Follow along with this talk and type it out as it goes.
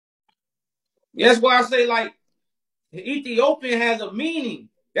That's why I say like Ethiopian has a meaning.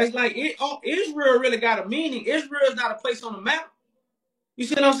 That's like Israel really got a meaning. Israel is not a place on the map. You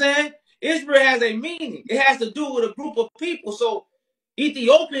see what I'm saying? Israel has a meaning. It has to do with a group of people. So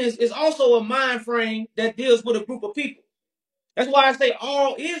Ethiopians is also a mind frame that deals with a group of people. That's why I say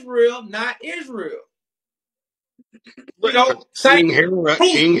all Israel, not Israel. You Right, know, because same King Herod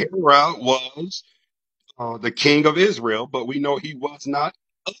was the king of Israel, but we know he was not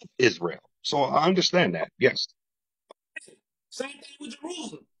of Israel. So I understand that. Yes. same thing with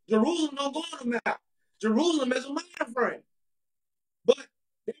Jerusalem. Jerusalem don't go on the map. Jerusalem is a mind frame. But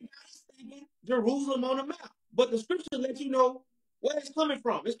they got us thinking Jerusalem on the map. But the scriptures let you know where it's coming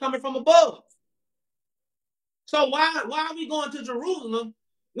from. It's coming from above. So why are we going to Jerusalem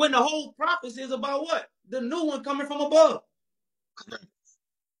when the whole prophecy is about what? The new one coming from above.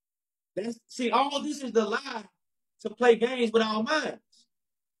 See, all this is the lie to play games with our minds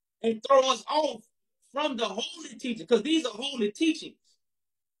and throw us off from the holy teaching, because these are holy teachings.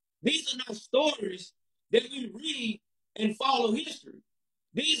 These are not stories that we read and follow history.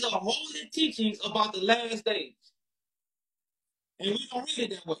 These are holy teachings about the last days. And we don't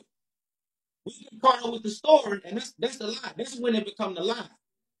read it that way. We get caught up with the story, and that's the lie. That's when it becomes the lie.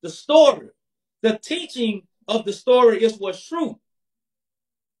 The story. The teaching of the story is what's true.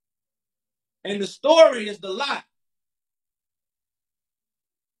 And the story is the lie.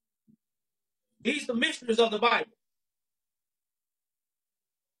 These are the mysteries of the Bible.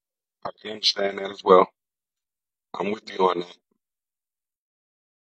 I can understand that as well. I'm with you on that.